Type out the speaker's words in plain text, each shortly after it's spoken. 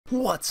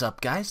What's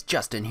up guys,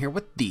 Justin here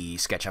with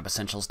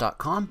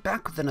TheSketchUpEssentials.com,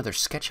 back with another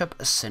SketchUp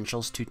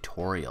Essentials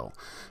tutorial.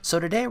 So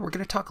today we're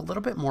going to talk a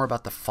little bit more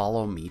about the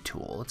Follow Me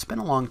tool. It's been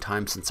a long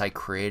time since I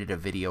created a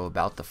video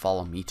about the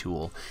Follow Me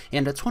tool,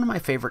 and it's one of my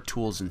favorite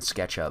tools in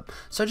SketchUp.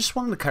 So I just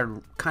wanted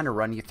to kind of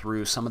run you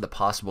through some of the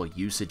possible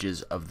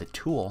usages of the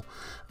tool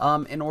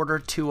in order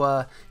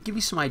to give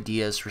you some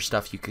ideas for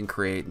stuff you can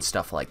create and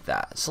stuff like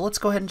that. So let's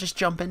go ahead and just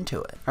jump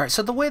into it. Alright,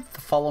 so the way that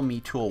the Follow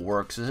Me tool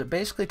works is it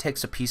basically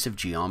takes a piece of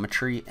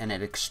geometry and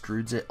it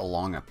extrudes it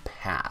along a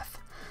path.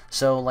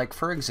 So like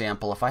for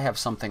example, if I have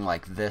something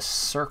like this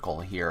circle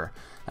here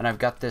and I've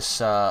got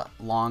this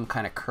long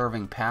kind of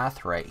curving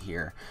path right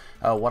here,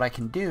 what I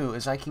can do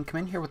is I can come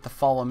in here with the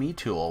Follow Me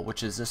tool,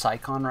 which is this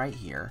icon right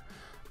here,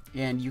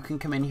 and you can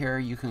come in here,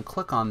 you can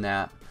click on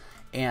that,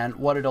 and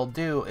what it'll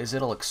do is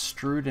it'll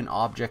extrude an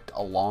object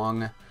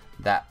along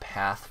that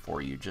path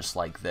for you, just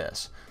like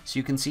this. So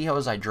you can see how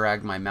as I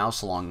drag my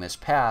mouse along this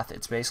path,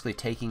 it's basically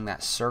taking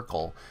that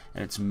circle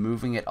and it's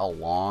moving it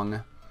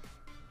along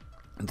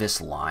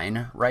this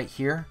line right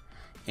here,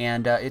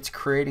 and it's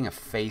creating a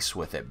face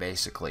with it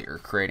basically, or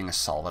creating a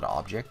solid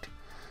object.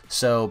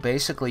 So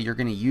basically you're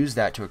going to use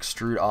that to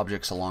extrude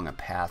objects along a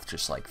path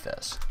just like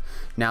this.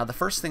 Now the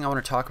first thing I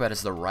want to talk about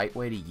is the right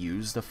way to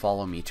use the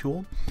Follow Me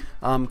tool,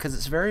 because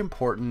it's very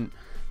important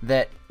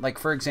that, like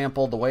for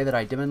example, the way that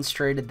I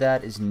demonstrated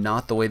that is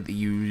not the way that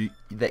you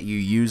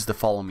use the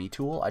Follow Me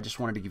tool. I just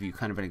wanted to give you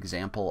kind of an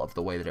example of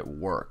the way that it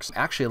works.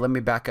 Actually, let me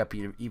back up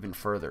even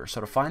further.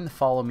 So to find the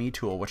Follow Me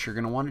tool, what you're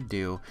going to want to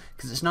do,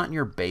 because it's not in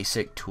your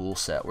basic tool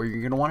set, what you're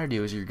going to want to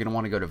do is you're going to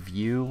want to go to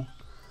View,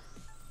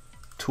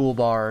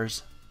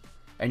 Toolbars,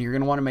 and you're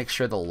going to want to make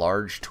sure the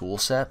large tool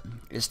set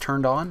is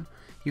turned on.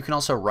 You can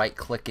also right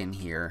click in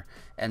here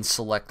and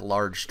select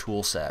large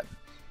tool set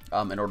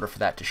in order for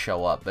that to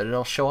show up, but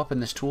it'll show up in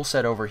this tool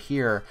set over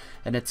here,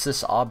 and it's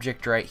this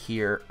object right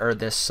here, or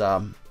this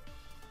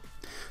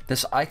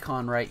this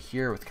icon right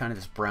here with kind of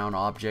this brown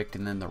object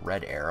and then the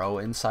red arrow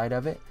inside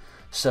of it.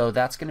 So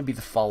that's going to be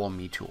the Follow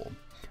Me tool.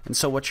 And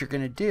so what you're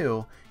going to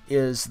do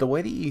is, the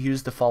way that you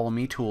use the Follow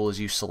Me tool is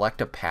you select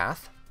a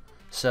path.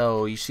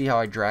 So you see how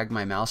I drag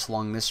my mouse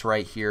along this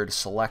right here to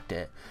select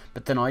it,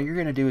 but then all you're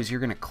going to do is you're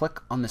going to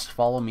click on this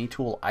Follow Me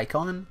tool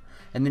icon,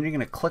 and then you're going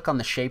to click on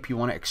the shape you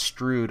want to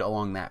extrude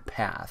along that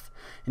path.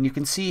 And you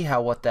can see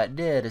how what that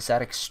did is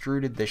that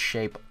extruded this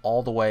shape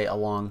all the way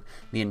along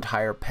the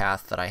entire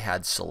path that I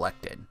had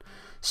selected.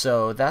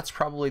 So that's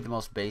probably the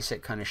most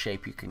basic kind of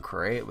shape you can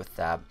create with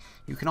that.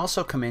 You can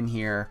also come in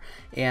here,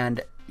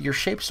 and your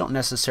shapes don't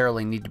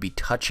necessarily need to be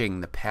touching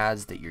the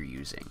paths that you're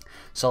using.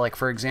 So like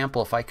for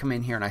example, if I come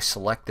in here and I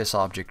select this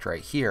object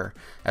right here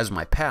as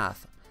my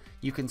path,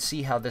 you can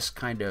see how this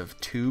kind of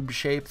tube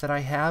shape that I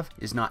have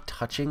is not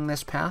touching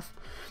this path,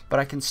 but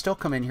I can still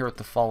come in here with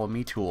the Follow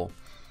Me tool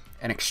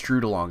and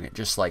extrude along it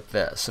just like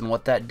this. And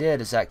what that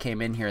did is that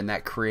came in here and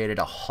that created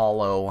a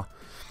hollow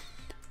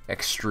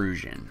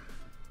extrusion.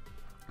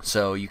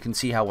 So you can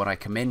see how when I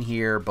come in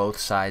here, both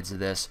sides of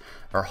this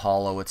are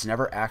hollow. It's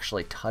never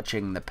actually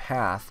touching the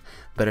path,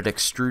 but it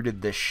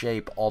extruded this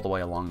shape all the way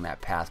along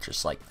that path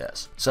just like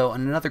this. So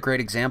another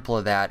great example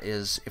of that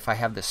is if I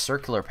have this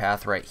circular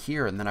path right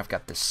here and then I've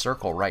got this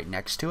circle right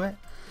next to it,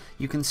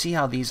 you can see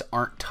how these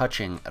aren't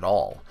touching at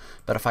all.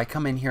 But if I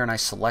come in here and I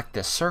select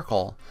this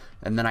circle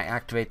and then I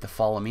activate the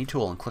Follow Me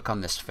tool and click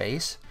on this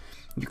face,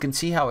 you can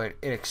see how it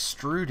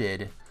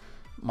extruded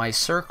my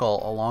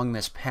circle along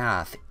this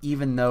path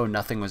even though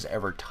nothing was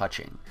ever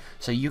touching.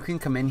 So you can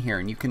come in here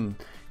and you can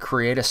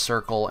create a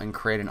circle and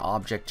create an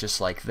object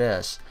just like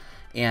this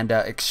and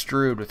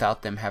extrude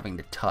without them having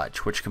to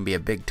touch, which can be a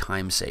big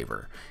time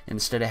saver,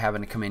 instead of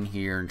having to come in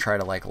here and try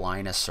to like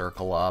line a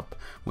circle up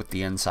with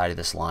the inside of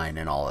this line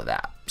and all of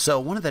that. So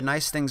one of the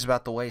nice things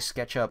about the way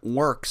SketchUp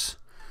works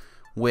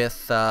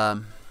with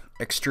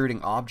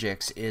extruding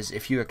objects is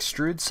if you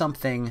extrude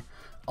something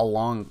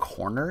along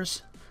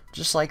corners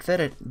just like that,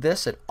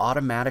 it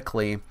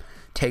automatically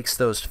takes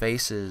those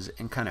faces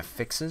and kind of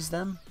fixes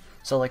them.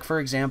 So like for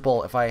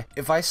example,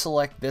 if I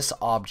select this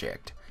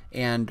object,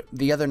 and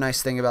the other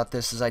nice thing about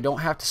this is I don't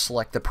have to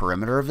select the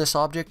perimeter of this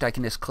object, I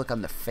can just click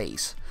on the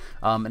face.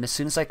 And as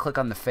soon as I click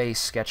on the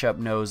face, SketchUp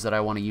knows that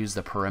I want to use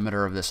the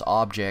perimeter of this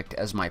object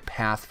as my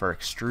path for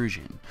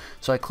extrusion.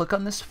 So I click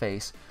on this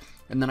face,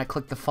 and then I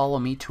click the Follow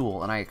Me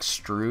tool and I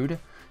extrude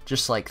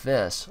just like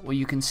this. Well,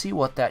 you can see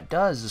what that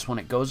does is when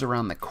it goes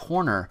around the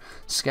corner,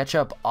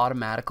 SketchUp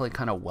automatically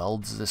kind of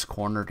welds this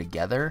corner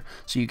together,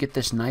 so you get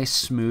this nice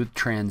smooth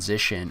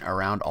transition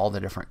around all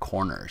the different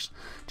corners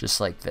just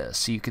like this.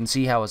 So you can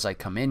see how as I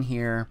come in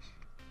here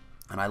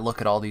and I look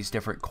at all these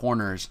different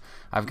corners,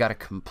 I've got a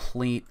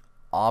complete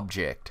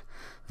object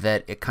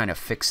that it kind of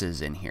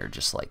fixes in here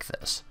just like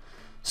this.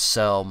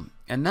 So,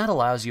 and that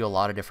allows you a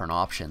lot of different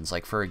options.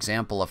 Like for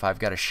example, if I've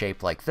got a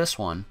shape like this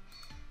one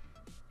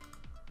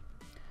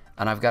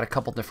and I've got a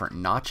couple different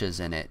notches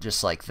in it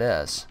just like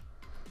this,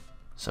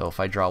 so if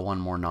I draw one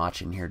more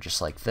notch in here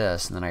just like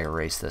this and then I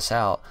erase this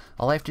out,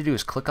 all I have to do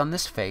is click on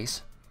this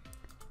face,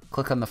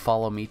 click on the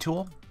Follow Me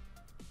tool,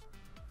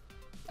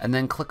 and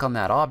then click on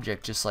that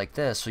object just like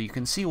this. So you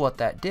can see what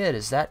that did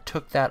is that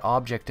took that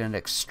object and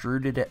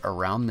extruded it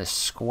around this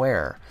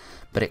square,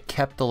 but it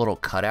kept the little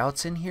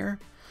cutouts in here,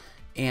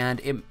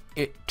 and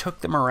it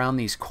took them around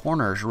these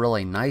corners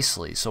really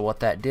nicely. So what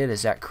that did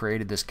is that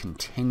created this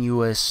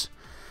continuous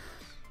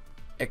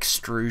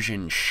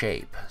extrusion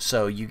shape.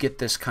 So you get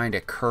this kind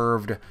of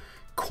curved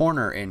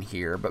corner in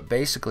here, but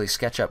basically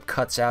SketchUp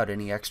cuts out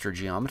any extra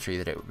geometry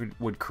that it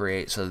would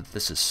create so that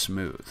this is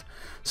smooth.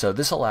 So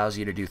this allows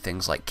you to do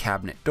things like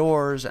cabinet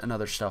doors and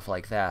other stuff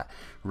like that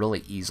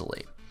really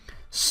easily.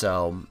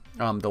 So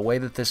the way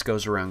that this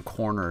goes around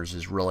corners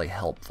is really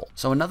helpful.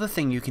 So another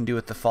thing you can do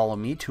with the Follow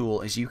Me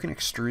tool is you can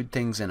extrude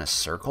things in a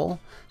circle.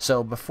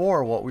 So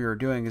before, what we were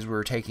doing is we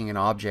were taking an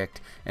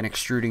object and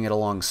extruding it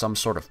along some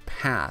sort of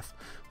path.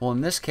 Well,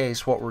 in this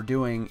case, what we're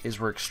doing is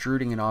we're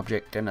extruding an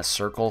object in a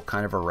circle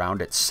kind of around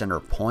its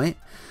center point,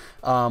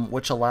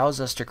 which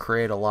allows us to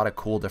create a lot of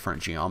cool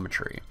different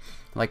geometry.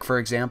 Like, for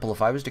example,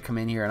 if I was to come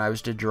in here and I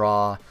was to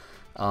draw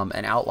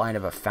an outline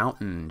of a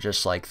fountain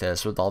just like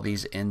this with all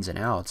these ins and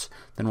outs,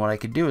 then what I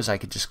could do is I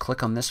could just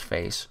click on this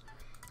face,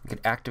 I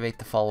could activate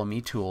the Follow Me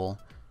tool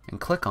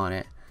and click on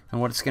it, and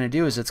what it's going to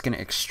do is it's going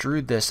to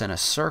extrude this in a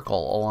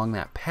circle along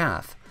that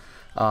path,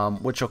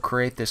 which will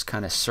create this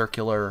kind of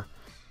circular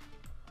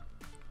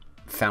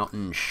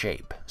fountain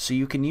shape. So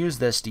you can use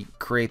this to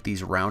create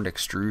these round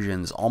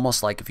extrusions,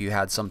 almost like if you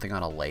had something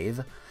on a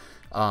lathe,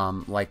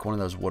 like one of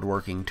those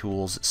woodworking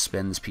tools that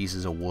spins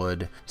pieces of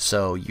wood.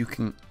 So you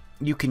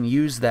can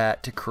use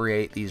that to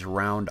create these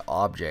round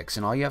objects,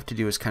 and all you have to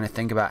do is kind of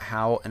think about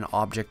how an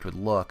object would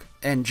look.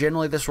 And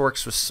generally this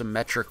works with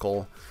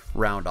symmetrical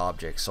round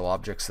objects, so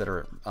objects that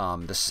are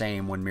the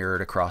same when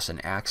mirrored across an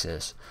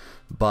axis.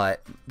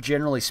 But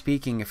generally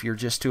speaking, if you're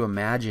just to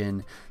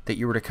imagine that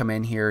you were to come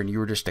in here and you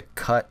were just to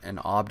cut an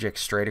object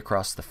straight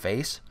across the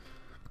face,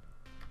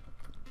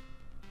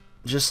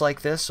 just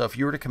like this. So if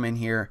you were to come in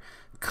here,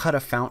 cut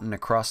a fountain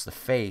across the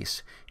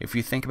face, if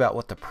you think about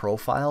what the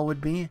profile would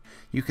be,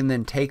 you can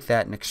then take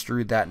that and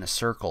extrude that in a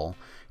circle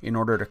in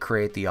order to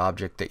create the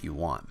object that you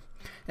want.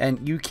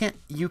 And you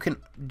can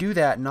do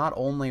that not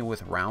only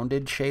with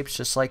rounded shapes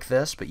just like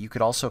this, but you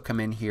could also come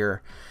in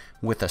here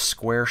with a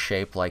square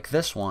shape like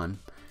this one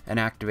and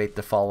activate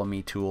the Follow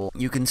Me tool.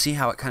 You can see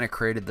how it kind of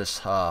created this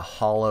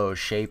hollow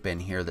shape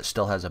in here that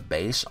still has a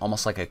base,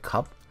 almost like a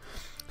cup.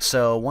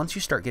 So once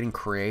you start getting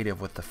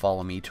creative with the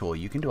Follow Me tool,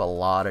 you can do a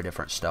lot of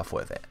different stuff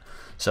with it.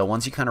 So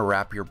once you kind of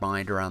wrap your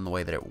mind around the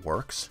way that it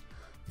works,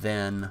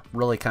 then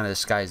really kind of the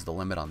sky's the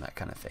limit on that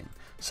kind of thing.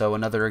 So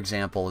another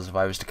example is if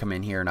I was to come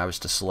in here and I was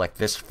to select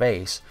this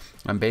face,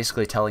 I'm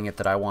basically telling it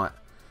that I want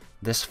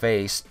this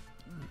face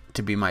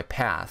to be my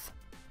path,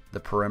 the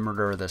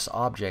perimeter of this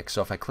object.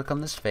 So if I click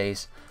on this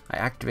face, I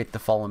activate the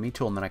Follow Me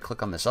tool, and then I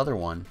click on this other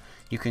one,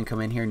 you can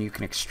come in here and you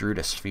can extrude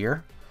a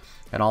sphere.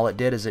 And all it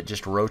did is it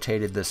just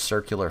rotated this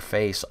circular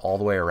face all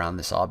the way around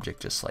this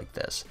object just like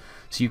this.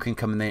 So you can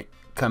come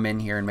in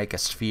here and make a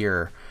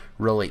sphere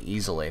really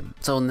easily.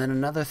 So, and then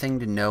another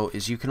thing to note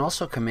is you can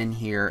also come in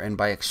here and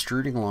by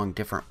extruding along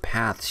different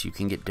paths, you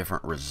can get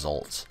different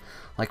results.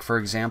 Like, for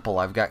example,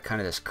 I've got kind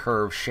of this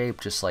curved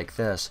shape just like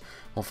this.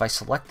 Well, if I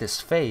select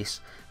this face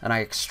and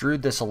I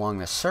extrude this along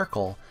this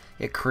circle,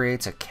 it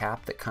creates a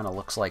cap that kind of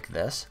looks like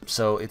this.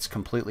 So it's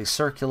completely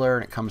circular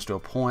and it comes to a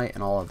point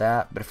and all of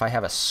that. But if I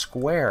have a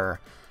square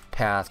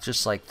path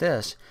just like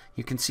this,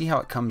 you can see how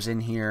it comes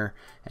in here,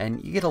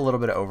 and you get a little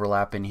bit of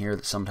overlap in here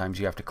that sometimes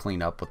you have to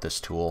clean up with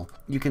this tool.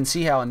 You can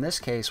see how in this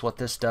case what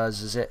this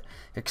does is it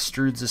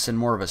extrudes this in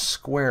more of a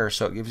square,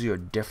 so it gives you a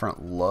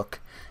different look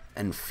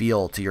and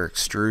feel to your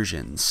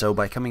extrusions. So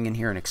by coming in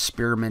here and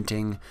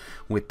experimenting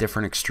with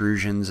different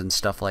extrusions and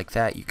stuff like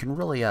that, you can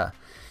really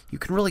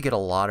get a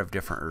lot of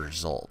different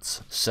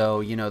results. So,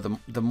 you know,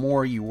 the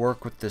more you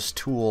work with this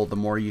tool, the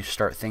more you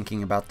start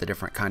thinking about the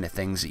different kind of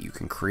things that you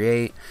can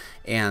create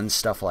and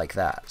stuff like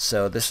that.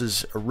 So this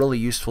is a really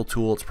useful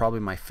tool. It's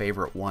probably my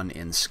favorite one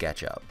in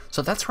SketchUp.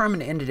 So that's where I'm going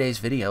to end today's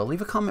video.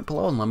 Leave a comment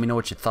below and let me know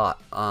what you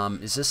thought.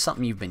 Is this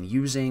something you've been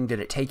using? Did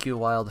it take you a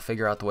while to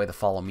figure out the way the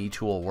Follow Me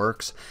tool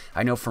works?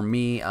 I know for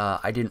me,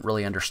 I didn't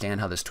really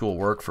understand how this tool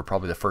worked for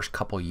probably the first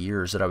couple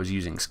years that I was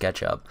using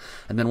SketchUp.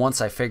 And then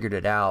once I figured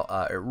it out,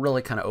 it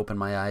really kind of opened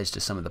my eyes to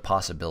some of the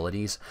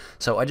possibilities.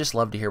 So I just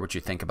love to hear what you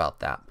think about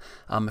that.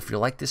 If you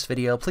like this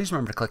video, please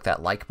remember to click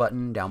that like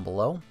button down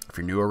below. If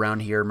you're new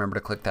around here, remember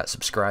to click that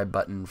subscribe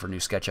button for new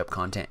SketchUp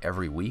content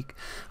every week.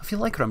 If you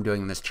like what I'm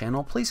doing in this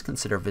channel, please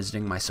consider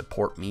visiting my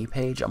Support Me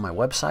page on my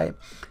website.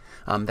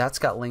 That's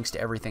got links to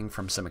everything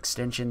from some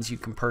extensions you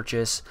can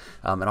purchase,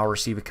 and I'll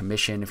receive a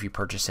commission if you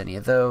purchase any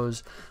of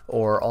those,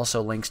 or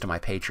also links to my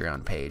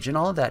Patreon page. And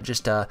all of that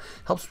just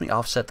helps me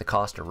offset the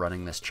cost of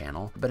running this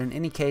channel. But in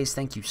any case,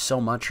 thank you so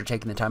much for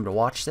taking the time to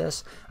watch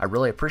this. I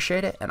really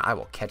appreciate it, and I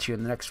will catch you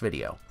in the next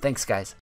video. Thanks, guys.